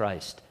Jesus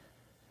Christ.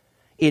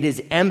 It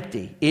is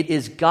empty. It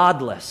is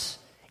godless.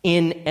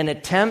 In an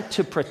attempt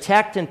to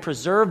protect and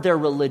preserve their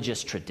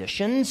religious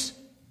traditions,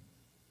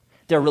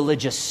 their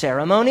religious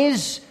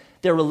ceremonies,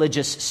 their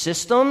religious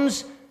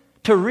systems,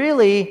 to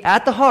really,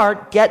 at the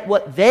heart, get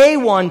what they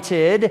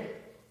wanted,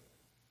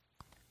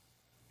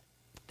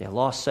 they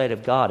lost sight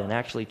of God and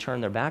actually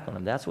turned their back on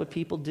him. That's what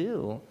people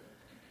do.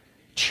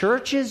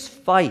 Churches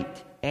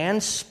fight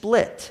and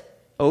split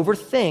over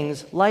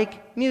things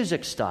like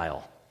music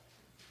style,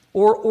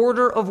 or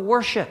order of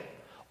worship,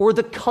 or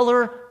the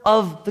color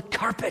of the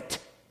carpet.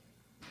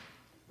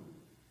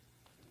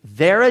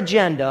 Their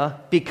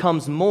agenda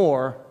becomes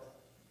more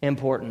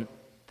important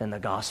than the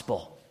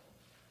gospel.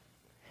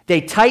 They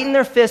tighten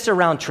their fists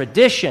around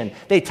tradition.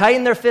 They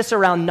tighten their fists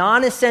around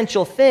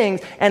non-essential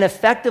things and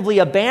effectively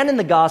abandon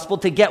the gospel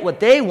to get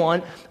what they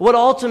want, what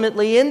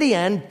ultimately, in the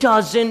end,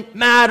 doesn't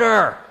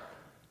matter.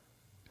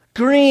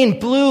 Green,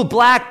 blue,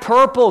 black,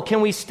 purple, can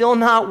we still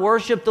not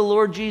worship the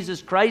Lord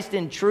Jesus Christ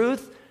in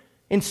truth,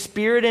 in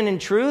spirit and in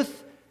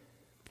truth?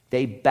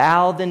 They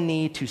bow the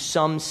knee to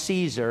some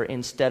Caesar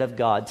instead of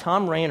God.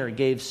 Tom Rainer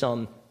gave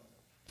some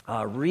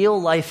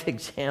real-life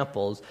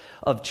examples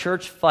of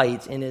church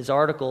fights in his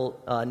article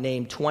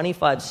named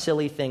 25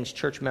 Silly Things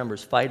Church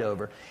Members Fight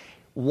Over.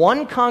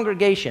 One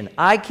congregation,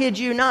 I kid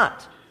you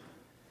not,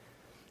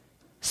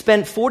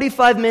 spent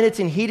 45 minutes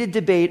in heated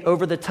debate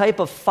over the type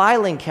of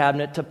filing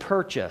cabinet to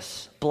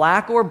purchase,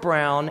 black or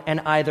brown,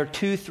 and either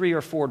 2, 3,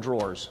 or 4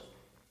 drawers.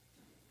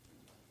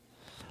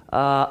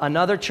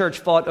 Another church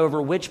fought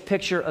over which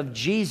picture of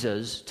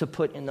Jesus to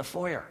put in the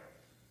foyer.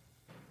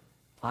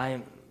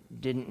 I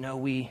didn't know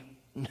we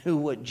knew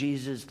what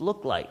Jesus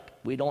looked like.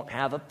 We don't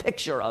have a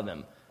picture of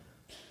him.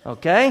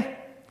 Okay?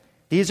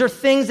 These are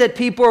things that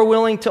people are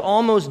willing to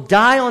almost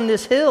die on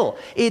this hill.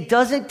 It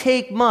doesn't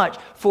take much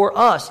for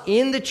us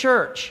in the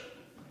church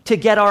to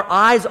get our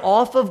eyes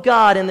off of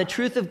God and the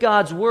truth of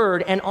God's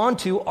word and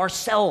onto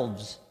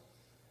ourselves.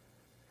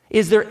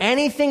 Is there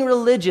anything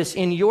religious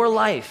in your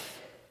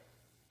life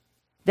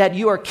that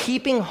you are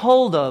keeping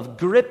hold of,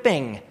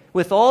 gripping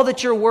with all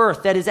that you're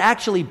worth, that is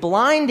actually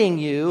blinding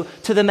you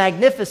to the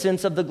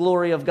magnificence of the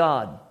glory of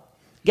God?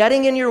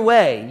 Getting in your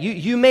way.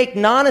 You make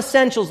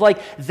non-essentials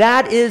like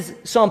that is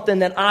something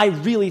that I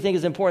really think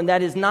is important.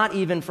 That is not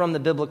even from the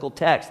biblical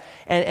text.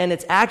 And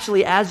it's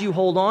actually, as you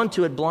hold on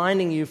to it,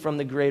 blinding you from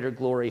the greater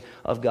glory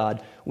of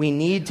God. We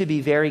need to be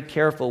very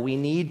careful. We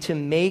need to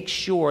make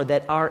sure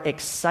that our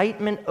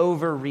excitement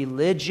over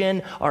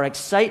religion, our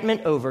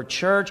excitement over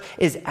church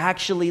is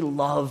actually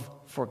love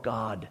for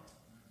God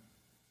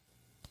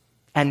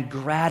and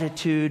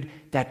gratitude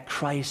that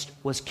Christ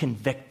was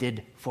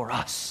convicted for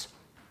us.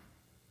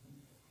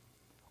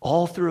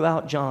 All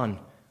throughout John,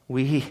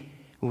 we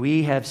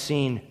have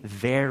seen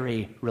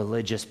very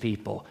religious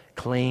people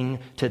cling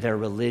to their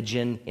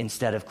religion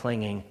instead of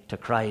clinging to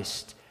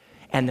Christ.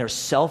 And their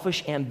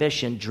selfish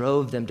ambition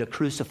drove them to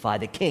crucify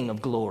the King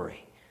of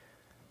glory.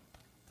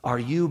 Are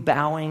you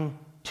bowing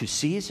to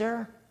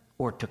Caesar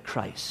or to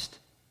Christ?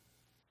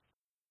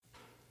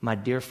 My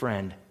dear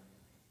friend,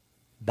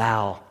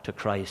 bow to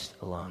Christ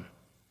alone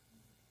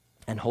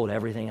and hold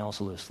everything else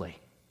loosely.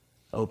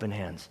 Open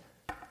hands.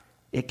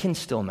 It can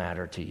still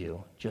matter to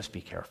you. Just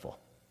be careful.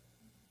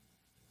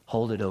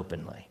 Hold it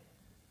openly.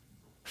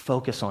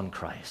 Focus on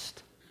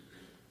Christ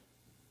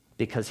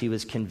because he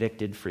was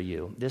convicted for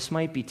you. This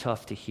might be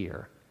tough to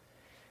hear,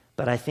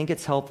 but I think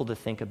it's helpful to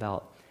think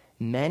about.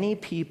 Many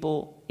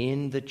people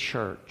in the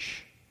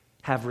church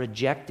have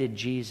rejected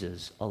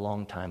Jesus a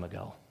long time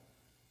ago.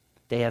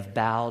 They have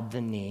bowed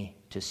the knee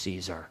to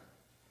Caesar,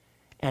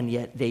 and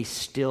yet they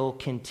still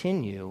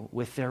continue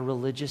with their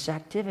religious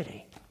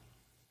activity.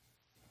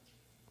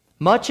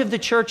 Much of the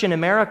church in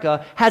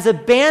America has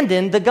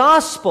abandoned the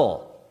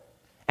gospel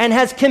and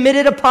has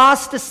committed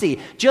apostasy.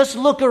 Just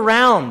look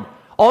around.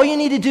 All you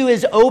need to do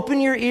is open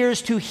your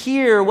ears to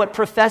hear what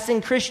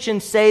professing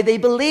Christians say they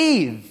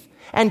believe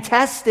and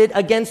test it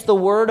against the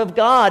Word of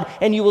God,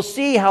 and you will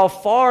see how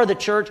far the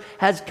church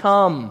has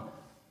come,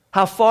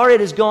 how far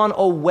it has gone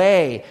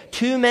away.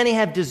 Too many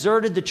have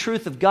deserted the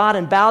truth of God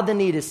and bowed the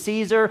knee to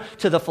Caesar,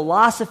 to the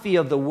philosophy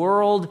of the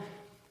world.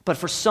 But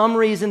for some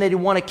reason, they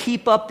want to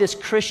keep up this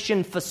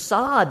Christian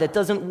facade that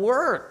doesn't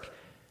work.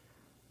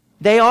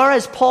 They are,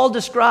 as Paul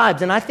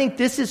describes, and I think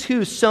this is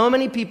who so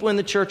many people in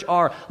the church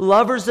are: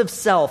 lovers of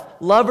self,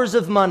 lovers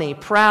of money,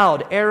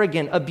 proud,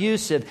 arrogant,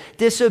 abusive,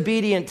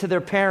 disobedient to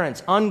their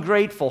parents,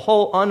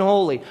 ungrateful,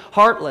 unholy,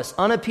 heartless,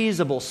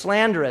 unappeasable,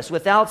 slanderous,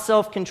 without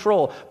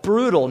self-control,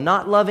 brutal,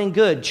 not loving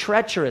good,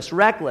 treacherous,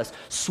 reckless,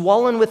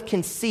 swollen with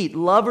conceit,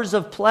 lovers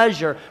of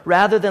pleasure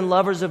rather than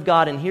lovers of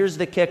God. And here's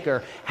the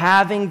kicker: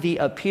 having the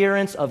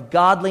appearance of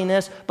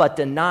godliness but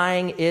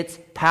denying its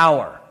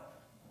power.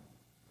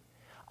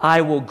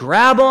 I will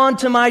grab on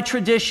to my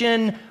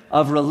tradition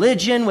of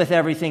religion with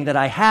everything that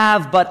I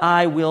have, but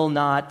I will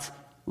not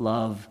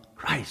love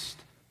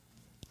Christ.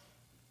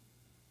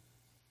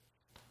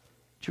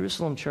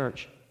 Jerusalem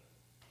Church,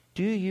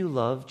 do you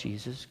love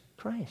Jesus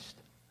Christ?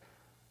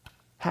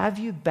 Have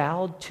you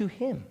bowed to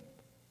him?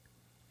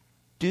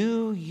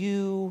 Do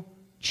you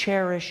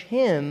cherish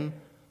him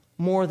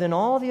more than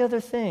all the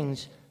other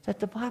things that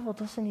the Bible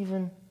doesn't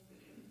even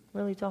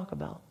really talk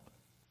about?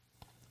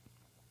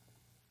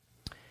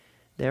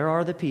 There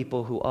are the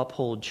people who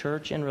uphold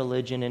church and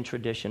religion and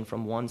tradition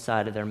from one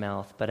side of their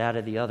mouth, but out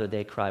of the other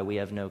they cry, "We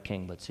have no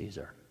king but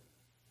Caesar."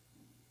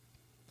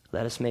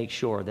 Let us make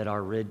sure that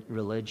our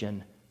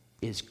religion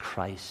is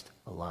Christ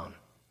alone.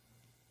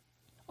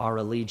 Our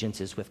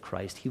allegiance is with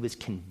Christ. He was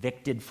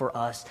convicted for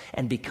us,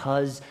 and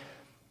because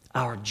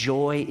our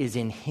joy is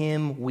in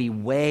him, we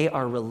weigh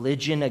our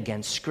religion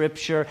against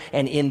Scripture,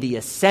 and in the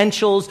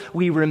essentials,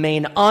 we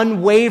remain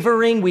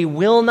unwavering. We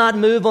will not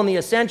move on the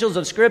essentials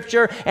of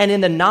Scripture, and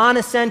in the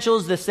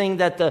non-essentials, the thing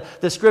that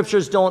the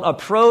Scriptures don't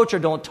approach or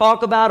don't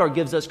talk about or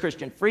gives us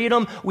Christian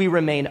freedom, we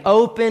remain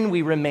open,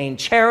 we remain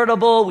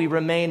charitable, we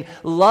remain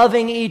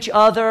loving each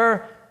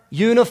other,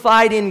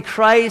 unified in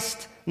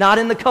Christ, not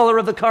in the color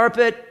of the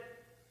carpet.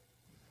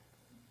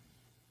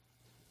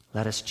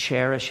 Let us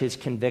cherish his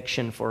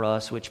conviction for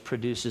us, which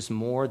produces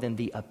more than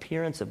the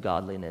appearance of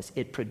godliness.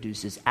 It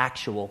produces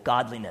actual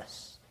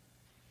godliness.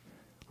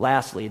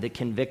 Lastly, the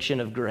conviction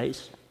of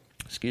grace,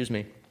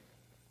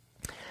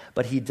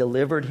 but he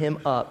delivered him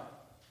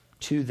up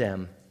to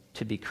them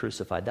to be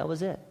crucified. That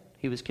was it.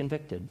 He was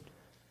convicted.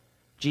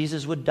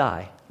 Jesus would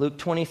die. Luke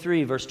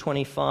 23, verse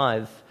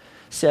 25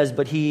 says,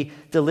 but he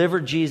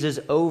delivered Jesus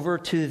over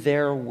to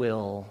their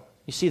will.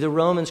 You see, the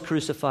Romans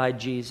crucified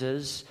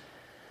Jesus,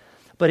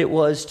 but it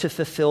was to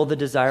fulfill the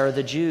desire of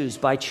the Jews.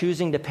 By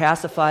choosing to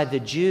pacify the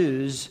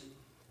Jews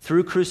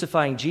through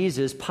crucifying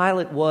Jesus,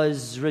 Pilate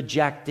was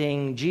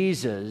rejecting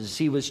Jesus.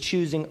 He was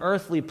choosing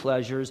earthly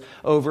pleasures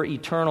over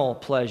eternal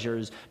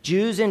pleasures.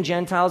 Jews and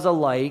Gentiles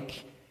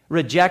alike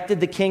rejected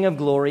the King of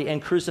Glory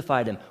and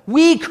crucified him.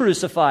 We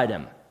crucified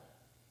him.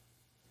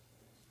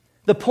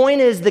 The point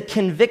is the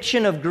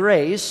conviction of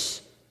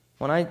grace.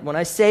 When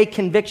I say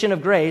conviction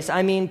of grace,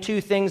 I mean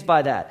two things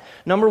by that.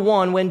 Number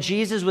one, when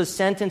Jesus was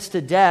sentenced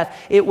to death,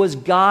 it was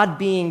God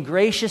being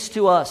gracious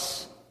to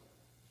us.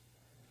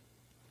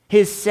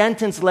 His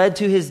sentence led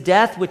to his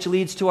death, which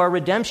leads to our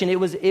redemption. It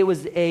was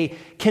a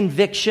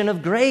conviction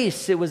of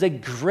grace. It was a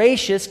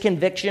gracious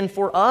conviction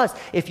for us,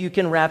 if you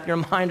can wrap your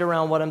mind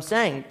around what I'm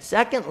saying.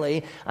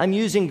 Secondly, I'm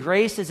using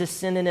grace as a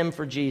synonym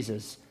for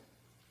Jesus.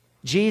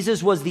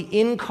 Jesus was the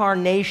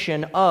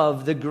incarnation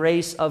of the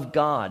grace of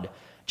God.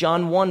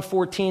 John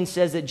 1:14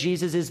 says that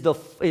Jesus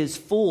is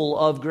full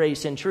of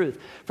grace and truth.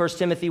 1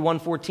 Timothy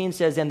 1:14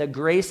 says, and the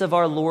grace of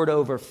our Lord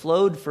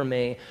overflowed for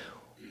me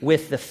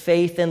with the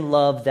faith and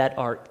love that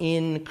are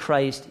in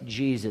Christ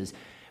Jesus.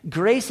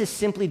 Grace is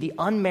simply the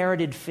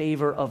unmerited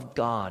favor of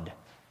God.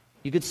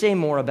 You could say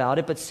more about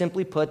it, but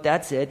simply put,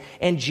 that's it.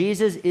 And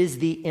Jesus is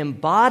the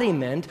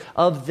embodiment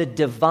of the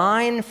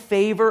divine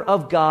favor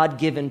of God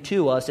given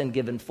to us and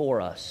given for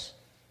us.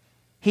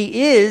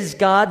 He is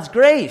God's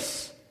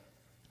grace,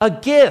 a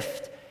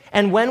gift.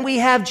 And when we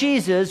have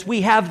Jesus,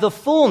 we have the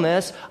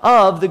fullness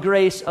of the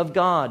grace of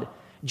God.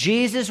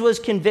 Jesus was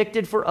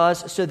convicted for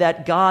us so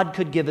that God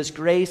could give us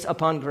grace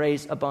upon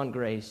grace upon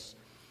grace.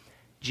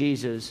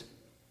 Jesus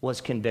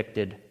was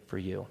convicted for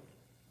you.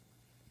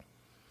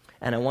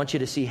 And I want you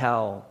to see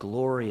how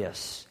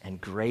glorious and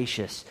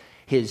gracious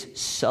his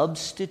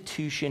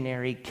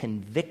substitutionary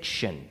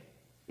conviction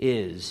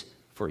is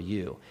for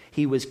you.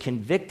 He was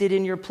convicted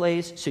in your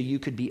place so you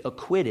could be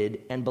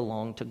acquitted and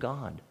belong to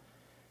God.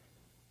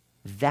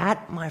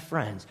 That, my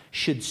friends,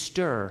 should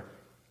stir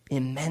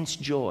immense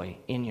joy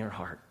in your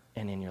heart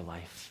and in your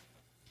life.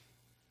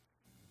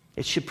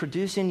 It should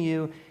produce in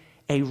you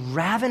a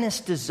ravenous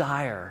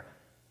desire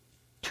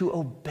to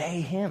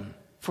obey him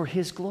for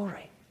his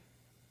glory.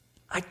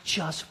 I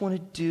just want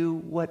to do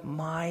what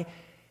my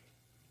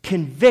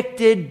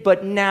convicted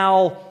but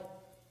now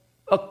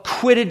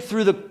acquitted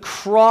through the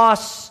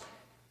cross,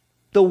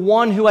 the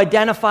one who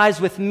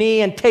identifies with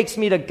me and takes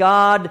me to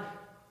God.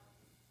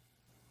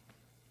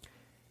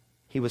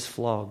 He was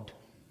flogged,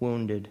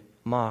 wounded,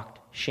 mocked,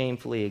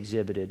 shamefully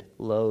exhibited,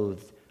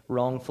 loathed,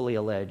 wrongfully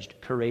alleged,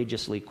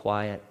 courageously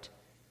quiet,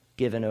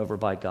 given over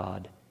by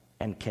God,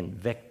 and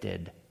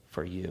convicted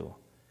for you,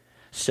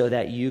 so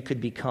that you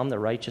could become the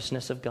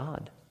righteousness of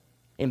God,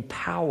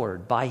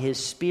 empowered by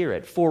his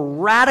Spirit for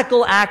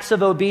radical acts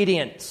of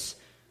obedience.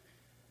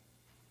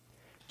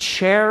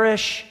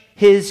 Cherish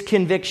his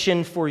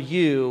conviction for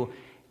you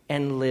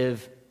and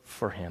live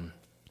for him.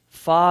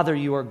 Father,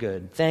 you are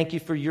good. Thank you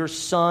for your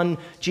Son,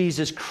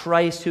 Jesus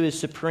Christ, who is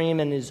supreme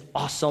and is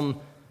awesome.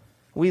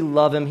 We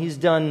love him. He's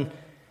done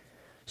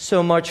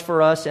so much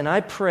for us, and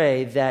I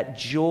pray that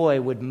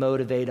joy would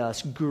motivate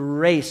us,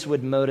 grace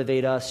would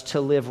motivate us to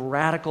live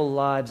radical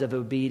lives of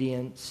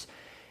obedience,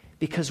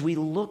 because we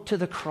look to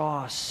the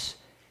cross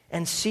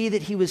and see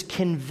that he was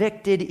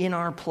convicted in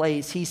our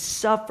place. He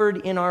suffered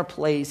in our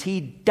place. He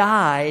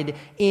died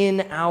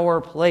in our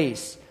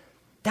place.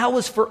 That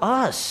was for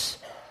us.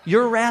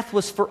 Your wrath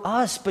was for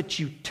us, but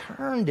you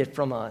turned it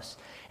from us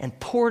and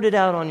poured it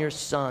out on your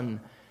Son,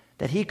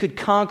 that he could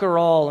conquer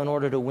all in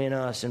order to win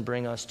us and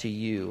bring us to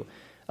you,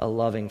 a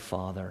loving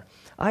Father.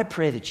 I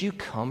pray that you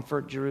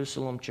comfort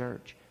Jerusalem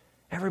Church.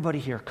 Everybody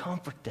here,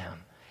 comfort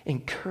them,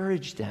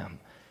 encourage them,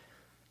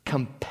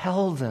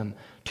 compel them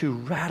to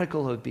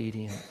radical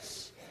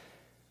obedience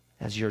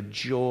as your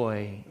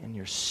joy and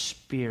your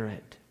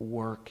Spirit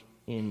work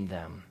in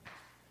them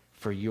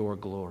for your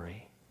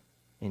glory.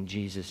 In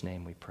Jesus'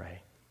 name we pray.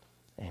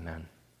 Amen.